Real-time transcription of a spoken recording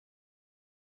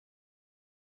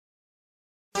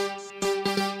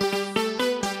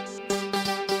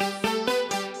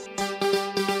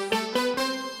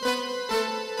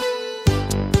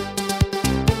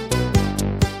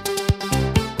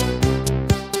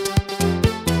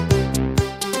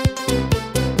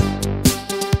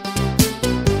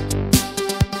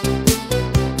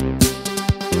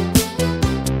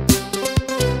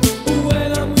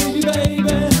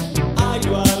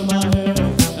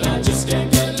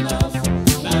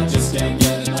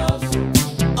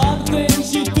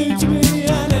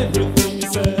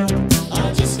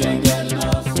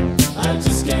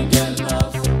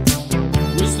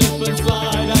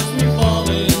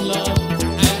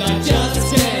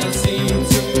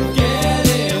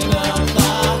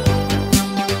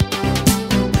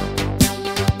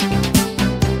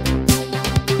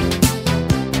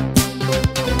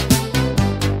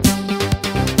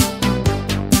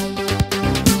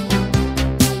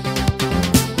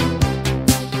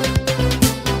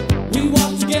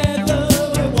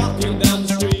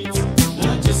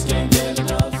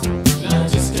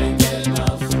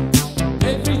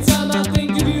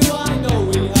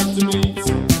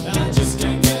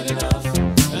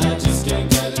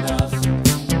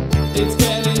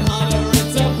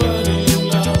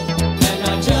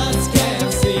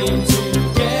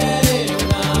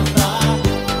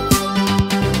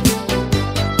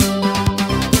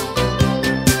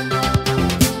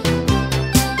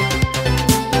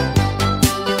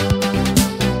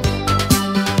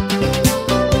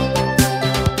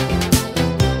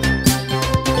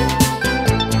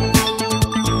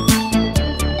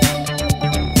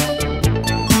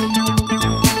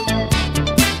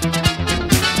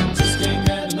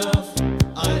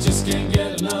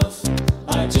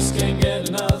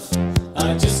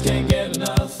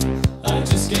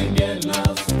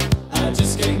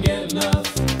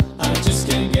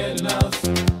get enough.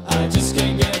 I just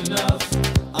can't get enough.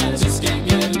 I just can't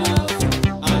get enough.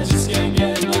 I just can't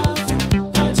get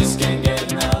enough. I just can't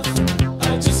get enough.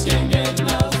 I just can't get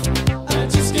enough. I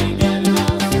just can't get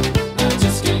enough. I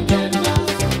just can't get enough.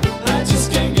 I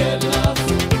just can't get enough.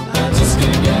 I just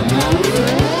can't get enough.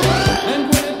 And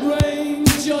when it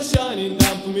rains, you're shining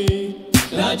down for me.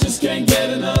 And I just can't get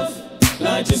enough. And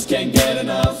I just can't get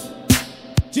enough.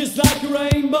 Just like a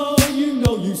rainbow, you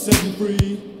know you set me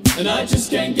free. And I just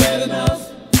can't get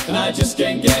enough. And I just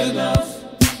can't get enough.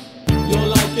 You're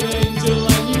like an angel.